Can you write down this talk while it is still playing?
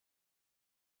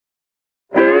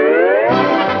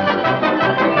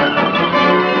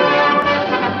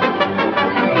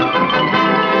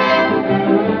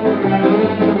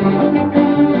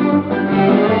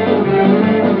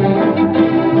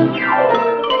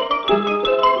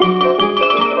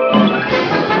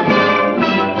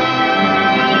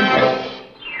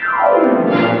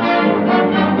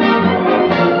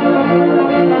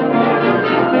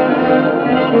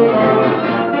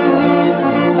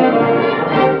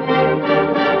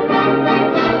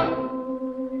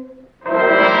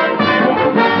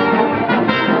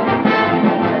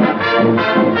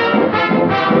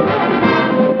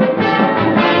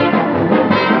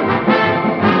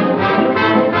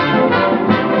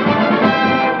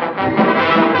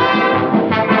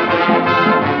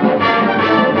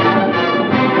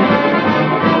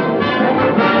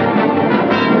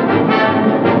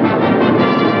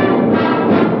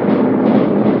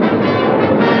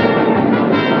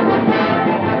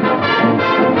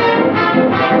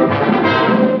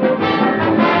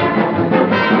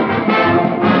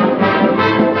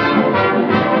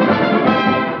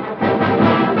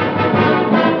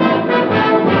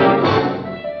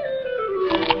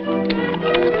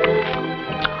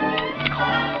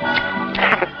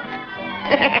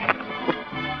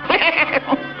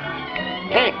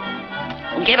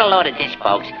a load of this,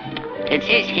 folks. It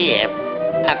says here,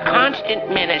 a constant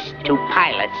menace to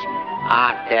pilots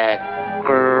are the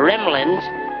gremlins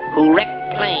who wreck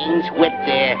planes with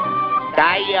their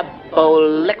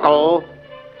diabolical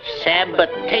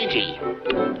sabotage.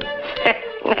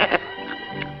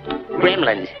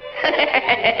 Gremlins.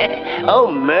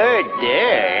 Oh,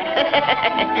 murder.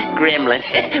 Gremlin.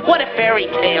 What a fairy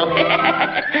tale.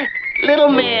 Little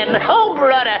man. Oh,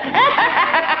 brother.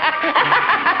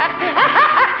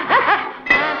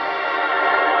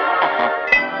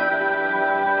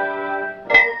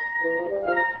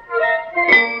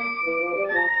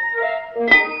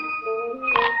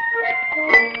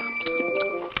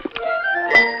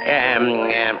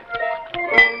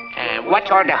 What's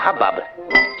all the hubbub?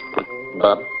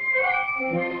 Bub.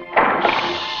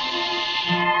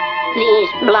 These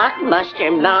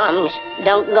blockbuster bombs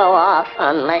don't go off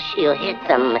unless you hit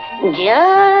them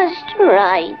just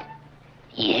right.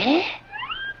 Yeah?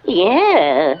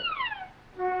 Yeah.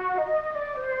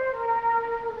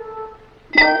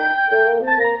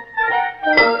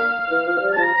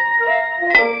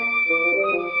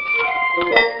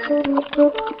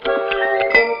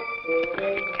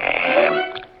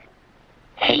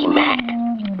 Hey, Mac.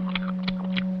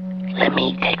 Let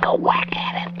me take a whack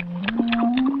at it.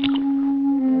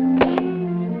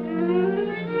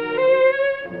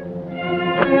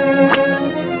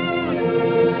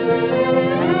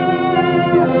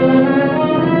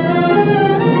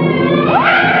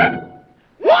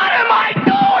 What am I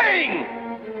doing?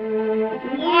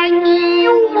 Why,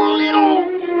 you little...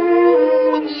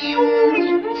 You...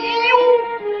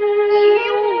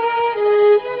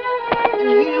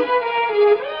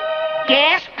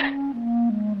 Gasp!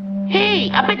 Hey,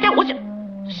 I bet that was a...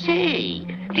 Say,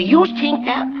 do you think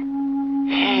that...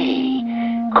 Hey,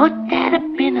 could that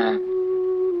have been a...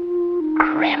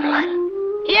 gremlin?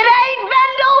 It ain't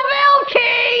Vendel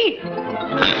Key!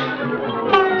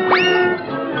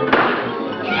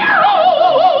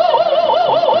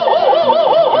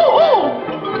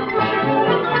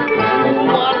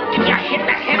 Well, did you hit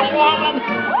the head of all of them?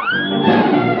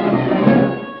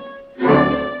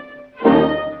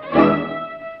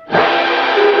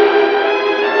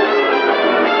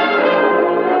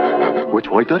 Which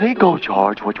way did he go,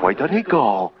 George? Which way did he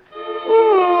go?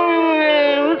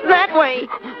 That way.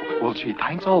 Well, gee,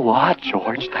 thanks a lot,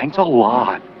 George. Thanks a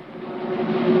lot.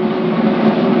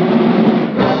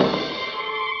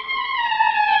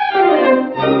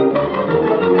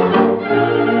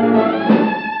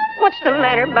 What's the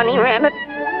matter, Bunny Rabbit?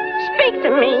 Speak to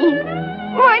me.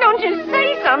 Why don't you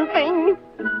say something?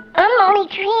 I'm only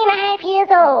 3.5 years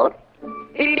old.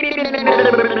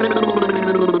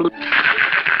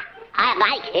 I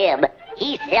like him.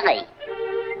 He's silly.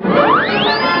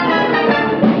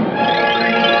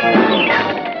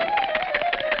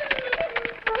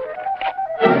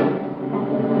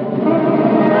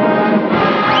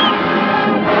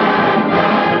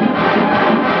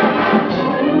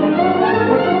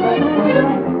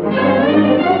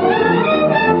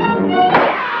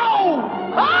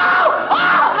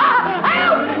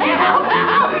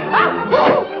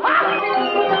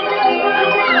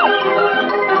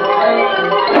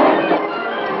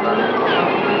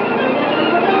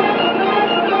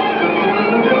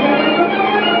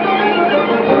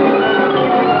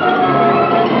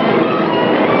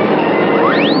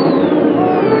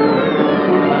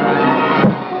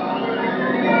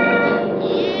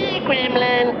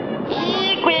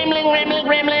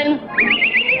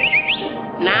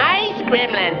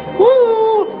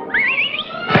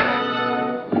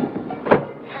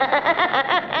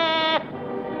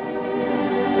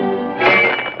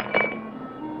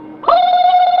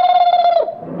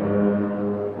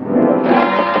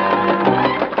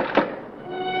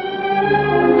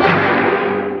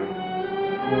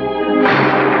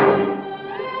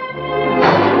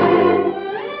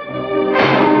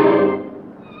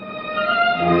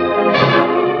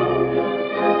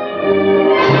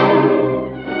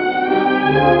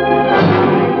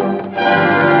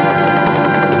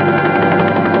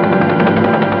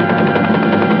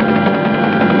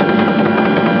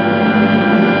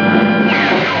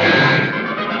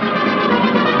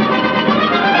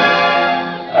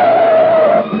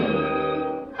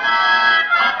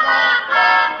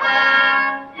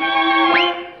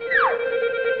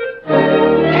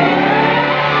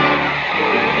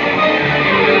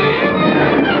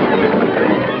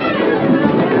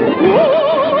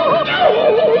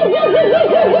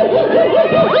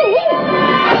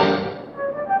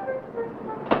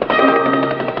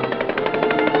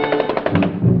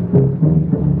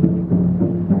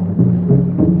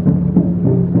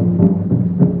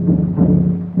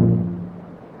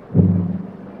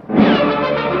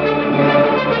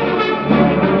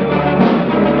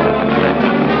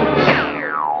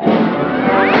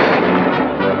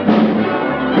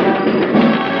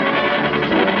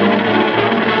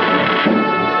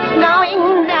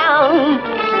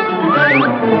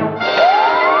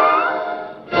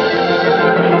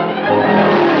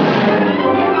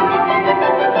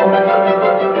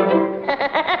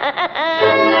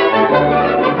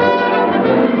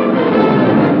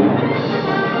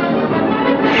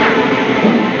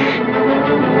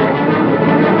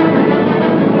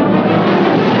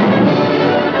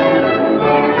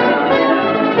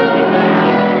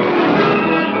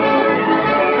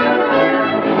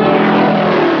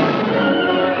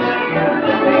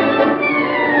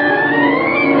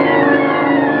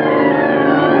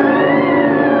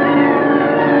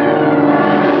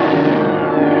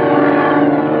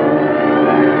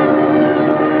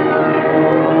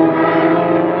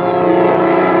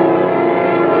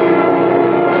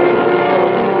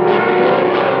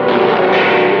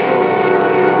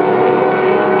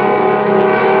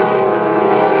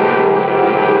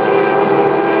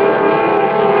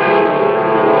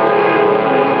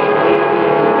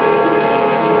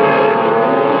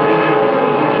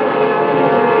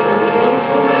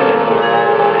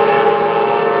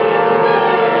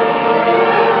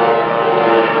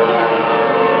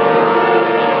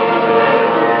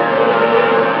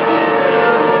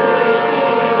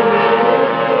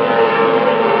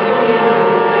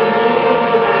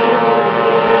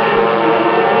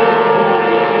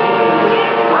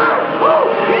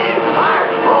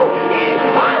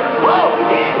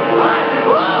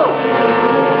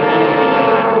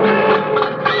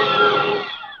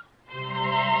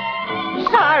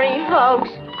 sorry, folks.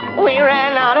 We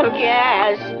ran out of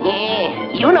gas.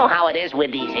 Yeah, you know how it is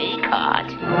with these hay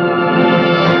carts.